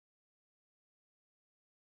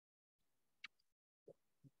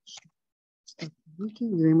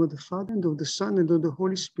In the name of the Father, and of the Son, and of the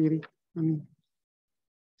Holy Spirit. Amen.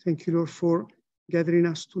 Thank you, Lord, for gathering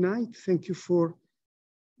us tonight. Thank you for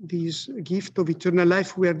this gift of eternal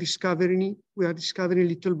life we are discovering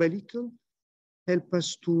little by little. Help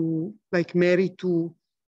us to, like Mary, to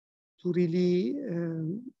really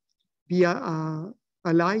be a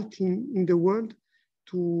light in the world,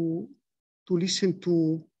 to listen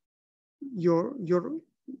to your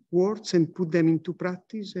words and put them into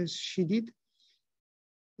practice as she did.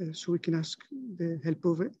 So we can ask the help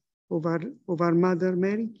of our Mother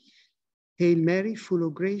Mary. Hail Mary, full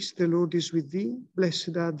of grace, the Lord is with thee.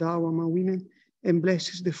 Blessed art thou among women, and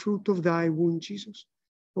blessed is the fruit of thy womb, Jesus.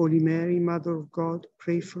 Holy Mary, Mother of God,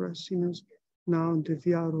 pray for us sinners, now and at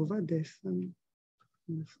the hour of our death. Amen.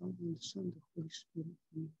 In the Father, and the Son, and the Holy Spirit.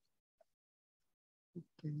 Amen.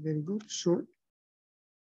 Okay, very good.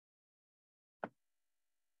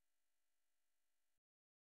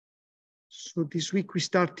 So this week we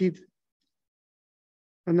started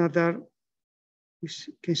another, we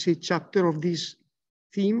can say, chapter of this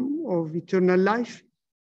theme of eternal life.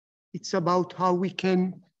 It's about how we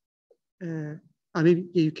can, maybe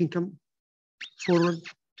you can come forward.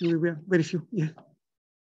 We are very few, yeah.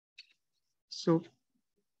 So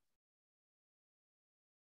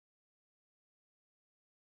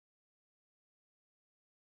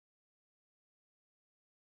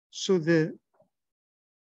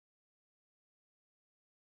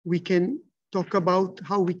we can talk about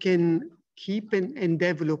how we can keep and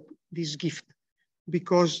develop this gift,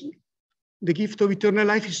 because the gift of eternal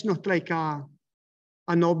life is not like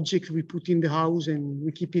an object we put in the house and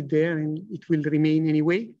we keep it there and it will remain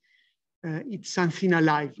anyway. It's something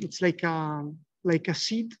alive. It's like a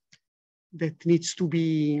seed that needs to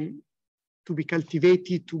be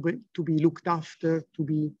cultivated, to be looked after, to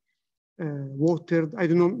be watered. I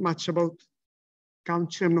don't know much about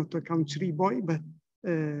country. I'm not a country boy, but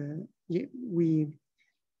yeah,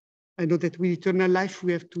 I know that with eternal life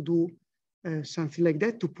we have to do something like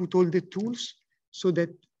that, to put all the tools so that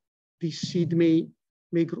this seed may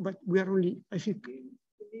grow. But we are only, I think,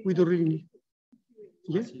 we don't really need.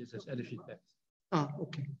 Yeah.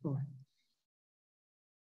 Okay. All right.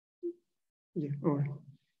 Yeah. All right.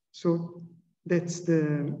 So that's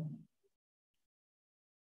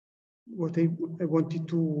what I wanted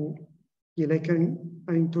to, yeah, like an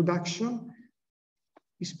introduction,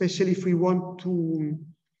 especially if we want to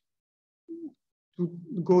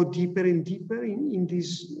go deeper and deeper in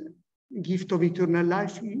this gift of eternal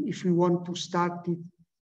life. If we want to start it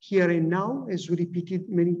here and now, as we repeated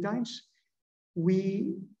many times,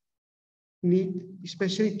 we need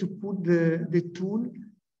especially to put the tool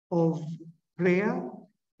of prayer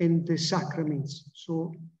and the sacraments.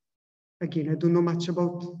 So again, I don't know much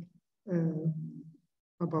about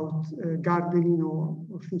gardening or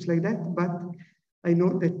things like that, but I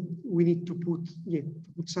know that we need to put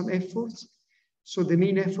some efforts. So the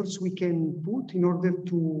main efforts we can put in order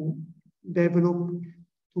to develop,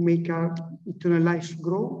 to make our eternal life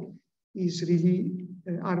grow, is really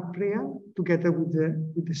our prayer together with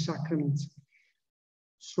the sacraments.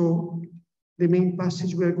 So the main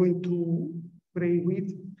passage we are going to pray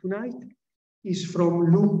with tonight is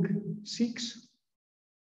from Luke 6,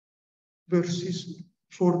 verses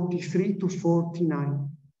 43 to 49.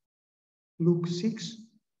 Luke 6,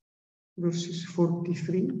 verses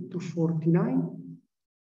 43 to 49.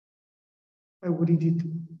 I will read it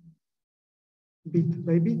bit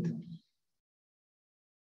by bit.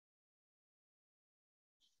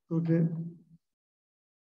 So the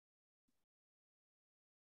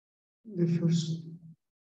first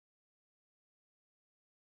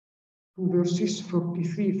two verses,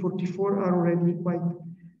 43, 44, are already quite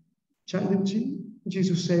challenging.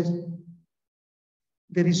 Jesus says,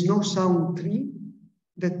 "There is no sound tree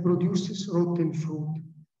that produces rotten fruit,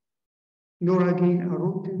 nor again a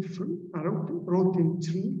rotten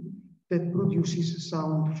tree that produces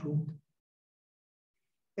sound fruit.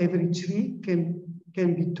 Every tree can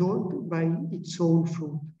be told by its own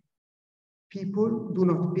fruit. People do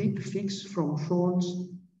not pick figs from thorns,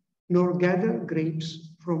 nor gather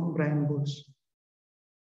grapes from brambles."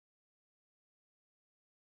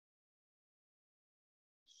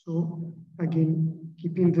 So again,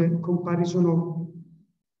 keeping the comparison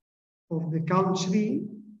of the country,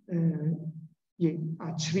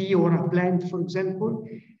 a tree or a plant, for example,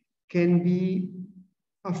 can be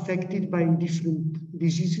affected by different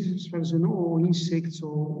diseases, as far as you know, or insects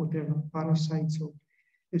or whatever, parasites.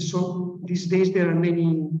 And so these days there are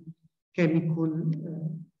many chemical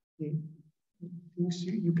things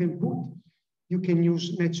you can put. You can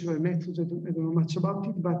use natural methods. I don't know much about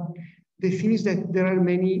it, but the thing is that there are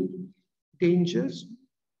many dangers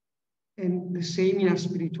and the same in our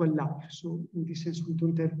spiritual life. So in this sense, we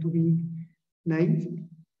don't have to be naive.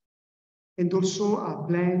 And also a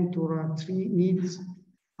plant or a tree needs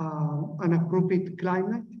an appropriate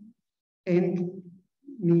climate and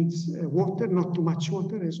needs water, not too much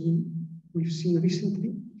water, as we've seen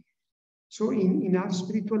recently. So in our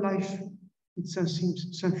spiritual life, it's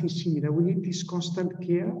something similar. We need this constant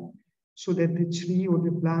care so that the tree or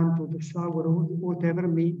the plant or the flower or whatever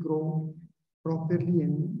may grow properly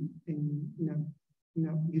and in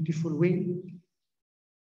a beautiful way.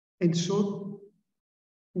 And so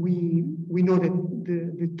we know that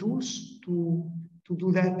the tools to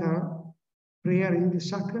do that are prayer and the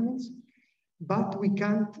sacraments, but we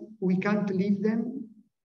can't leave them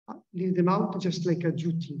out just like a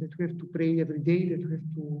duty that we have to pray every day, that we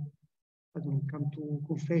have to, I don't know, come to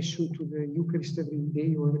confession, to the Eucharist every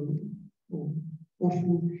day or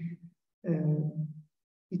often.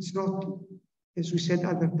 It's not, as we said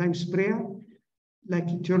other times, prayer, like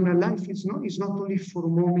eternal life, it's not only for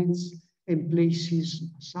moments and places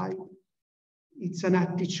aside. It's an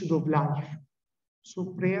attitude of life. So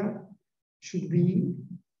prayer should be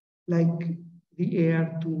like the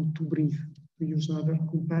air to breathe, to use another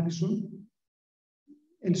comparison.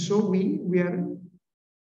 And so we are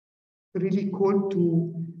really called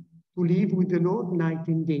to live with the Lord night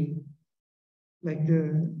and day. Like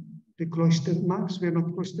the cloistered monks, we are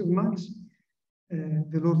not cloistered monks.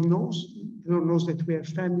 The Lord knows that we have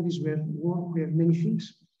families, we have work, we have many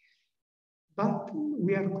things. But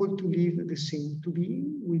we are called to live the same, to be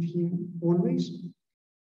with Him always.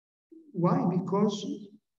 Why? Because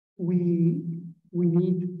we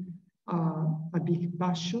need a big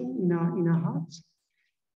passion in our hearts,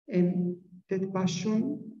 and that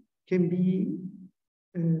passion can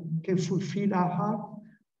fulfill our heart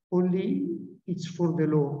only it's for the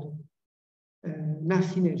Lord.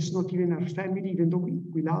 Nothing else, not even our family, even though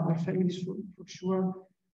we love our families for sure.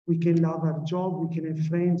 We can love our job, we can have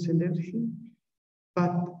friends and everything.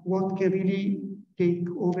 But what can really take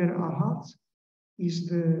over our hearts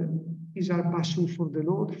is our passion for the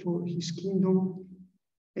Lord, for His kingdom.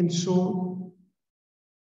 And so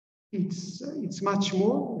it's much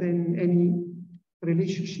more than any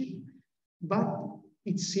relationship, but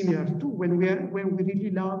it's similar too. When we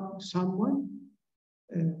really love someone,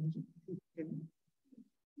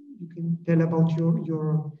 you can tell about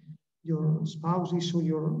your spouses or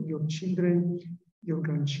your children, your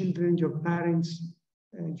grandchildren, your parents,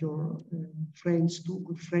 your friends too,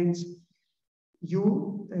 good friends.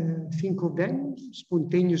 You think of them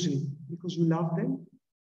spontaneously because you love them,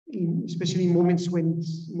 especially in moments when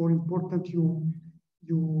it's more important. You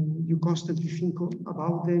constantly think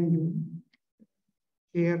about them. You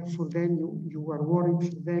care for them. You are worried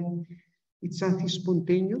for them. It's something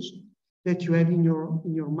spontaneous that you have in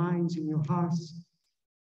your minds, in your hearts,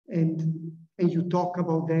 and you talk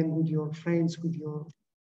about them with your friends, with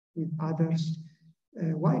others.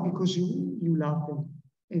 Why? Because you love them,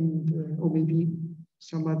 and or maybe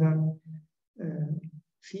some other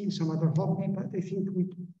thing, some other hobby. But I think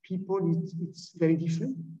with people it's very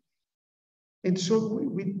different. And so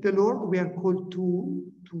with the Lord, we are called to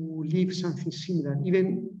live something similar,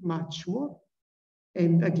 even much more.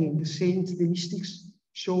 And again, the saints, the mystics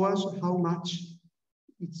show us how much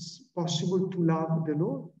it's possible to love the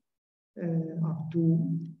Lord, up to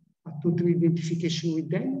the identification with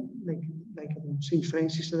them, like Saint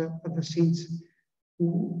Francis and other saints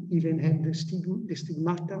who even had the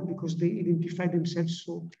stigmata because they identify themselves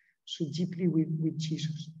so deeply with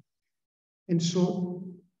Jesus. And so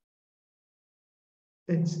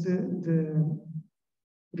that's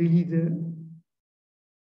really the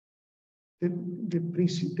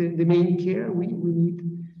main care we need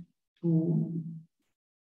to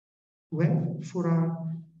have for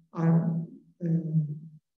our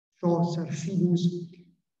thoughts, our feelings.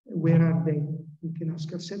 Where are they? We can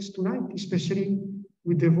ask ourselves tonight, especially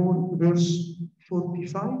with the verse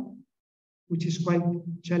 45, which is quite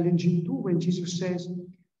challenging too, when Jesus says,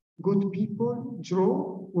 "Good people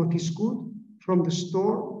draw what is good from the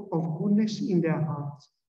store of goodness in their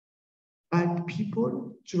hearts. Bad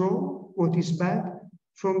people draw what is bad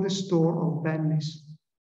from the store of badness.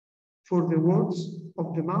 For the words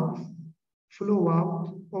of the mouth flow out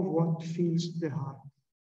of what fills the heart."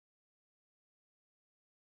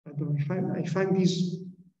 I don't know, I find this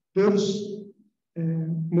verse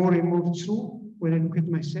more and more true when I look at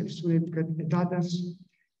myself, when I look at others.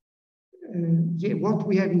 What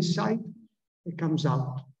we have inside, it comes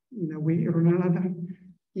out in a way or another,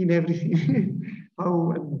 in everything.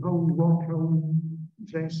 how we walk, how we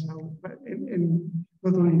dress, and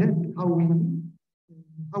not only that,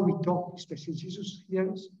 how we talk, especially Jesus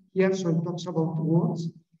here, so he talks about words.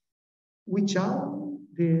 which are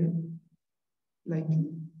the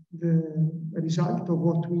result of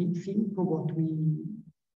what we think, of what we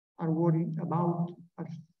are worried about, our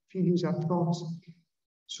feelings, our thoughts.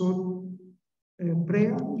 So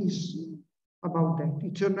prayer is about that.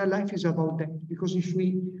 Eternal life is about that. Because if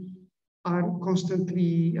we are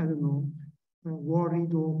constantly, I don't know,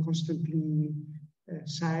 worried or constantly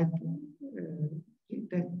sad,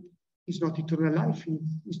 that is not eternal life,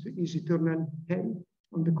 is eternal hell,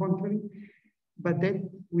 on the contrary. But that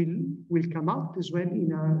will come out as well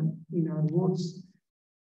in our words.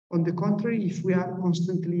 On the contrary, if we are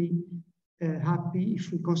constantly happy,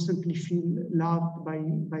 if we constantly feel loved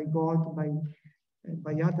by God,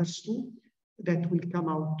 by others too, that will come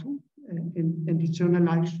out too, and eternal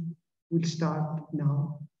life will start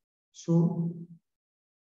now. So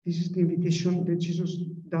this is the invitation that Jesus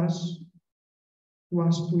does to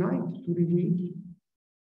us tonight, to really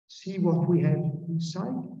see what we have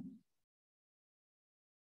inside.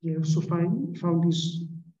 I also found this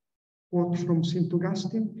quote from St.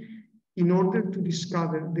 Augustine: in order to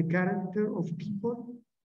discover the character of people,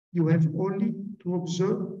 you have only to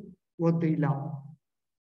observe what they love.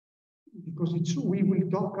 Because it's true, we will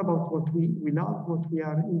talk about what we love, what we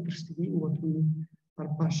are interested in, what we are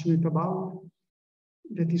passionate about.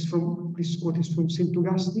 That is from, this quote is from St.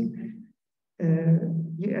 Augustine. I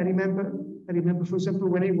remember, for example,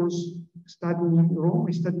 when I was studying in Rome,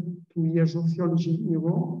 I studied 2 years of theology in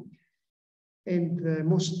Rome, and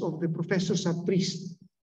most of the professors are priests,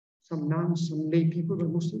 some nuns, some lay people, but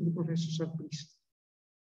most of the professors are priests.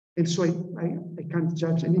 And so I can't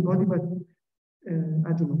judge anybody, but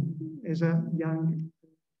I don't know, as a young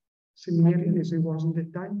seminarian, as I was in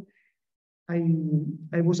that time,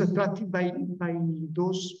 I was attracted by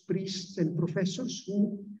those priests and professors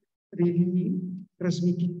who really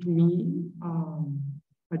transmitted to me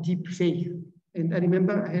a deep faith. And I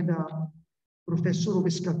remember I had a professor of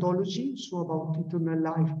eschatology, so about eternal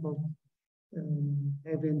life, about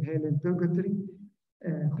heaven, hell, and purgatory,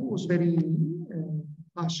 who was very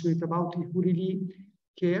passionate about it, who really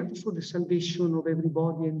cared for the salvation of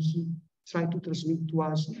everybody, and he tried to transmit to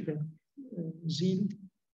us that zeal.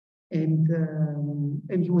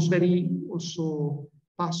 And he was very also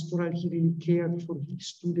pastoral. He really cared for his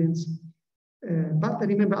students. But I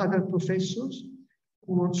remember other professors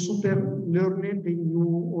who were super learned. They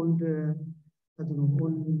knew all the, I don't know,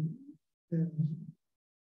 all the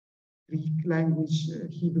Greek language,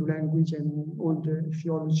 Hebrew language, and all the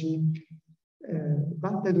theology.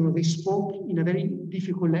 But I don't know, they spoke in a very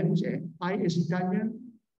difficult language. I, as Italian,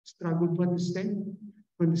 struggled to understand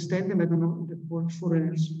them. I don't know the poor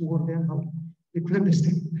foreigners who were there, how they could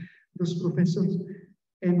understand those professors.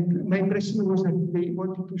 And my impression was that they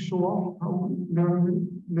wanted to show off how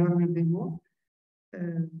learned they were.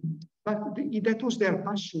 But that was their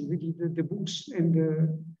passion, really, the books and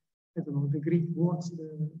I don't know, the Greek words,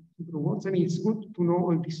 the Hebrew words. I mean, it's good to know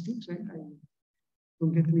all these things. I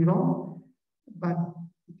don't get me wrong, but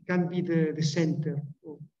it can be the center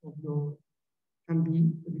of your, can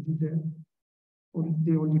be really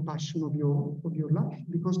the only passion of your life,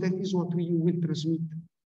 because that is what you will transmit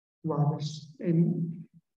to others. And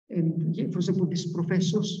yeah, for example, these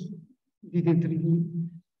professors didn't really,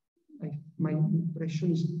 my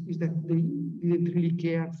impression is that they didn't really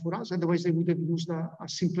care for us. Otherwise, they would have used a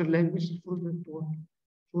simpler language for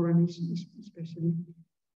foreigners, especially.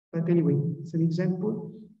 But anyway, it's an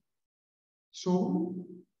example. So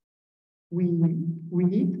we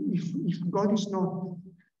need, if God is not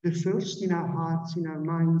the first in our hearts, in our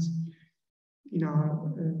minds, in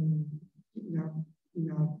our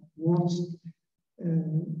words,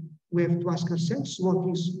 we have to ask ourselves what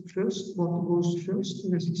is first, what goes first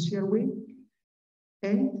in a sincere way.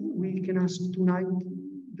 And we can ask tonight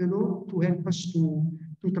the Lord to help us to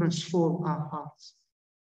transform our hearts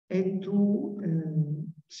and to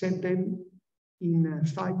set them in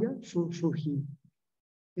fire for Him.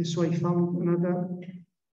 And so I found another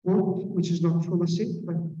quote, which is not from a saint,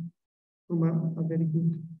 but from a very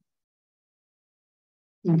good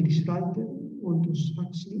English writer, Aldous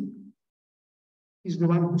Huxley. He's the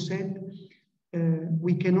one who said,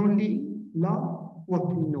 we can only love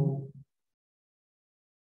what we know.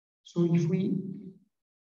 So if we,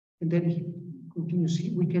 and then he continues,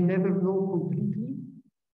 we can never know completely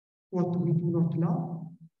what we do not love.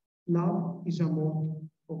 Love is a mode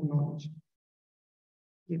of knowledge.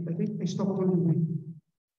 Yeah, but I stopped only with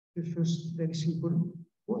the first very simple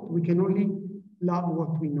quote. We can only love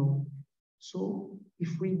what we know. So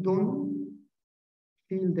if we don't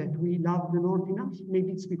feel that we love the Lord enough,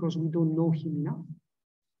 maybe it's because we don't know Him enough.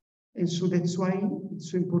 And so that's why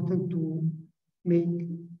it's so important to make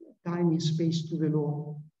time and space to the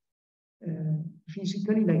Lord.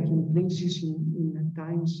 physically, like in places, in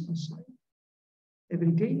times aside,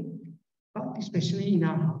 every day, but especially in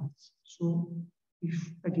our hearts. So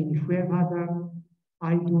if we have other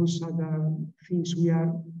idols, other things we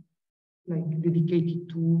are like dedicated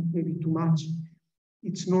to, maybe too much,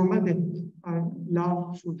 it's normal that our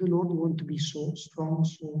love for the Lord won't be so strong,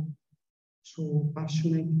 so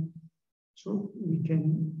passionate. So we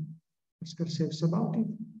can ask ourselves about it.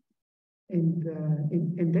 And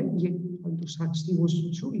then, yeah, Aldous Huxley was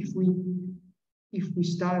true. If we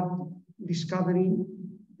start discovering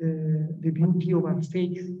the beauty of our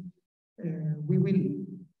faith, we will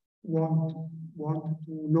want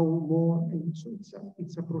to know more. And so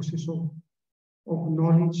it's a process of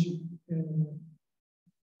knowledge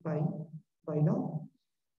by love.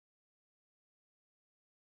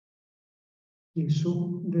 Yeah,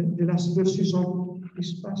 so the last verses of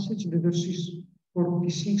this passage, the verses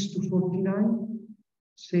 46 to 49,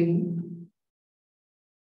 say,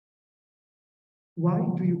 "Why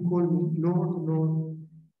do you call me Lord, Lord,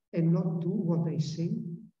 and not do what I say?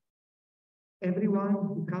 Everyone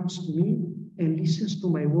who comes to me and listens to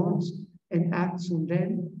my words and acts on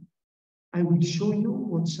them, I will show you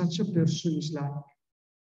what such a person is like.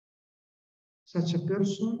 Such a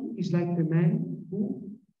person is like the man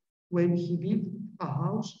who, when he built a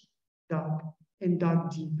house, dug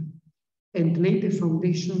deep, and laid the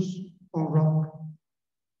foundations on rock.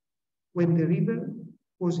 When the river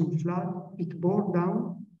was in flood, it bore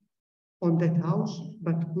down on that house,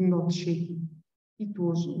 but could not shake it. It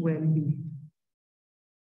was well built."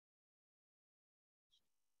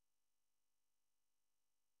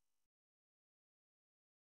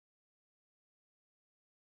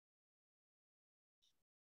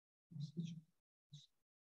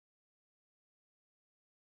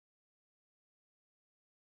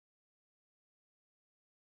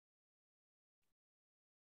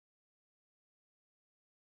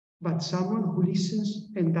 But someone who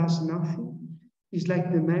listens and does nothing is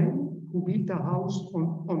like the man who built a house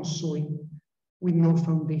on soil with no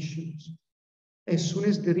foundations. As soon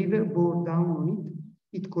as the river bore down on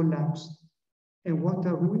it, it collapsed. And what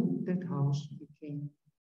a ruin that house became.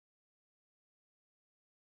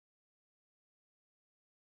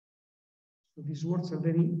 So these words are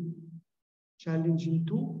very challenging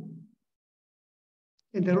too.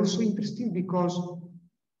 And they're also interesting because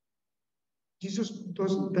Jesus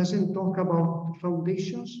doesn't talk about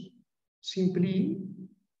foundations simply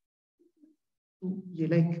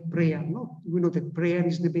like prayer. No, we know that prayer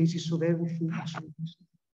is the basis of everything.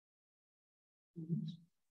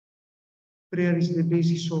 Prayer is the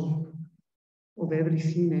basis of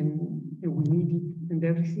everything, and we need it and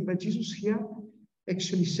everything. But Jesus here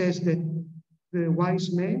actually says that the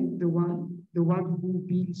wise man, the one who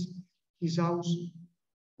builds his house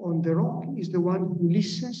on the rock, is the one who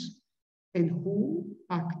listens and who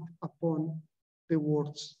act upon the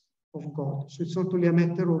words of God. So it's not only a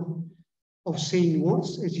matter of saying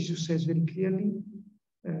words, as Jesus says very clearly,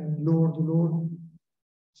 Lord, Lord.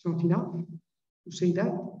 It's not enough to say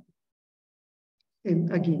that. And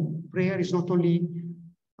again, prayer is not only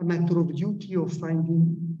a matter of duty of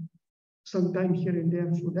finding some time here and there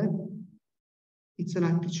for that. It's an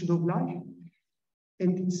attitude of life,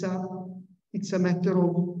 and it's a matter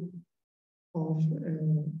of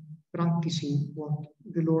practicing what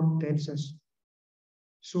the Lord tells us.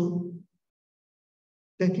 So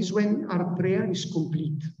that is when our prayer is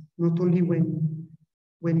complete, not only when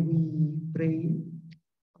we pray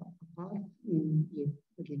apart,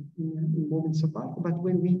 in moments apart, but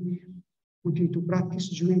when we put into practice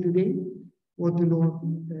during the day what the Lord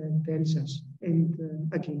tells us. And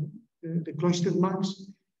again, the cloistered monks,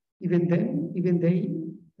 even they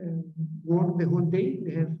work the whole day.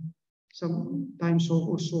 They have some times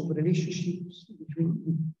also relationships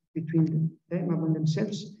between them among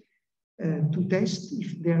themselves to test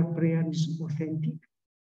if their prayer is authentic,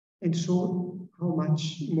 and so how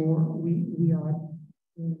much more we are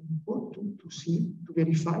to see, to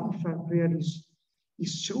verify if our prayer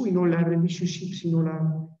is true in all our relationships, in all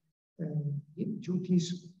our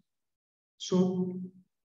duties. So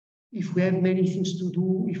if we have many things to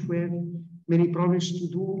do, if we have many problems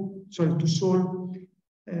to solve,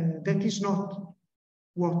 that is not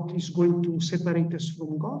what is going to separate us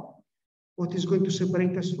from God. What is going to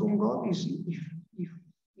separate us from God is if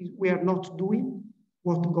we are not doing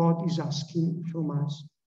what God is asking from us.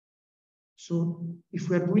 So if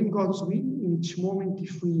we are doing God's will in each moment,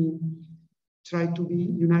 if we try to be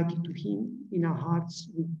united to Him in our hearts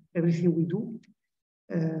with everything we do,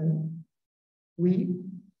 we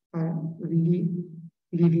are really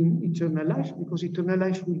living eternal life, because eternal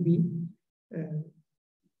life will be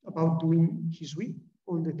about doing His will,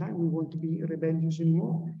 all the time. We won't be rebellious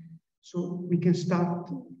anymore. So we can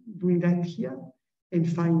start doing that here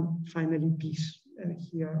and find finally peace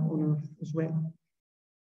here on earth as well.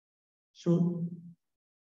 So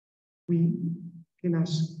we can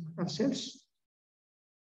ask ourselves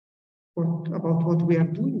about what we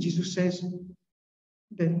are doing. Jesus says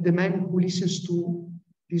that the man who listens to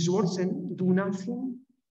these words and do nothing,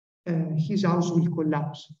 his house will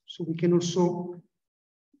collapse. So we can also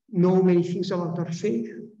know many things about our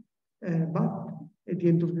faith, but at the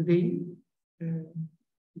end of the day,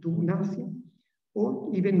 do nothing,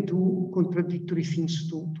 or even do contradictory things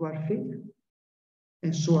to our faith.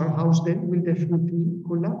 And so our house then will definitely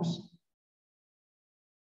collapse.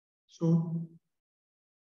 So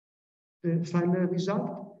the final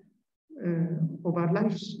result of our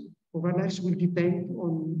lives will depend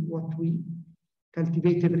on what we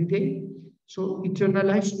cultivate every day. So eternal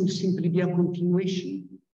life will simply be a continuation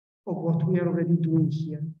of what we are already doing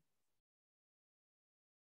here.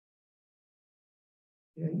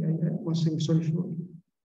 Once again, sorry for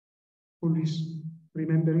always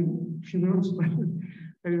remembering funerals.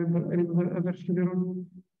 I remember other funeral,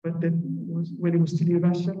 but that was when I was still in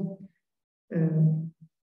Russia.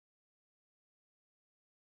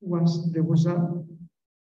 Once there was an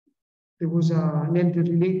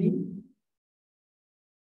elderly lady.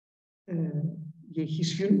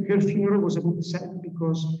 Her funeral was a bit sad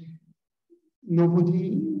because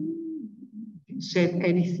nobody said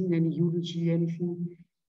anything, any eulogy, anything,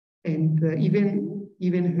 and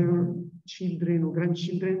even her children or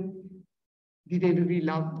grandchildren didn't really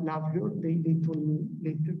love her. They told me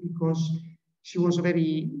later, because she was a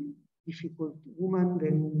very difficult woman,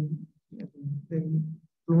 very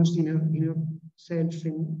closed in herself,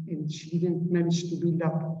 and she didn't manage to build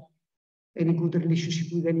up any good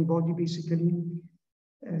relationship with anybody, basically.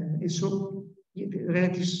 And so the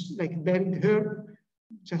relatives buried her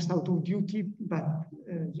just out of duty, but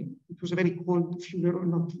it was a very cold funeral,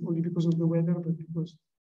 not only because of the weather, but because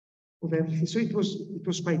of everything. So it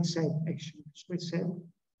was quite sad, actually. It was quite sad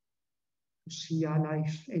to see our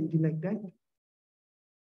life ending like that.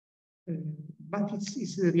 But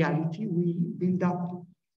it's the reality. We build up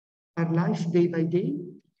our life day by day,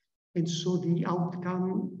 and so the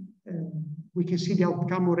outcome, we can see the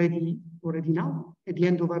outcome already now at the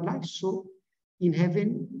end of our life. So in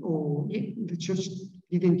heaven, the church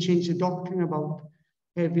didn't change the doctrine about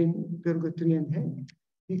heaven, purgatory, and hell,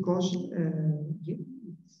 because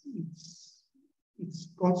it's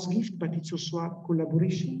God's gift, but it's also a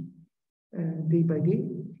collaboration day by day.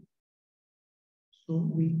 So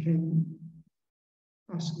we can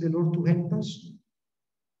ask the Lord to help us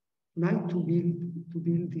tonight to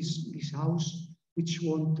build this house which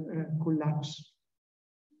won't collapse,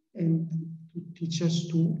 and to teach us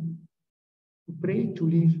to pray, to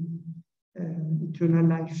live eternal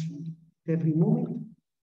life every moment.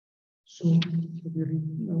 So we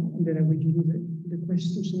read now, and then I will give you the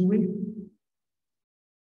questions anyway.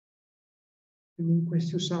 The main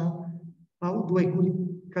questions are: how do I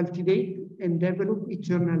cultivate and develop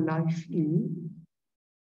eternal life in me?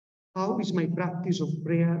 How is my practice of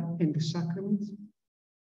prayer and the sacraments?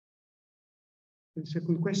 The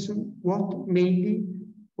second question: what mainly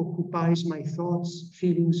occupies my thoughts,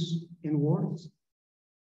 feelings, and words?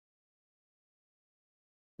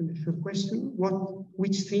 And the third question: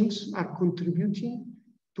 which things are contributing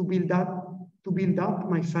to build up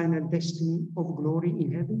my final destiny of glory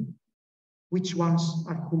in heaven? Which ones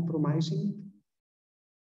are compromising?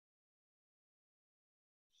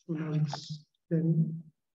 So now it's then.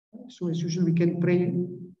 So as usual, we can pray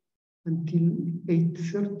until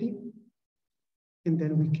 8:30, and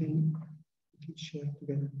then we can share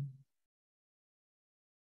together.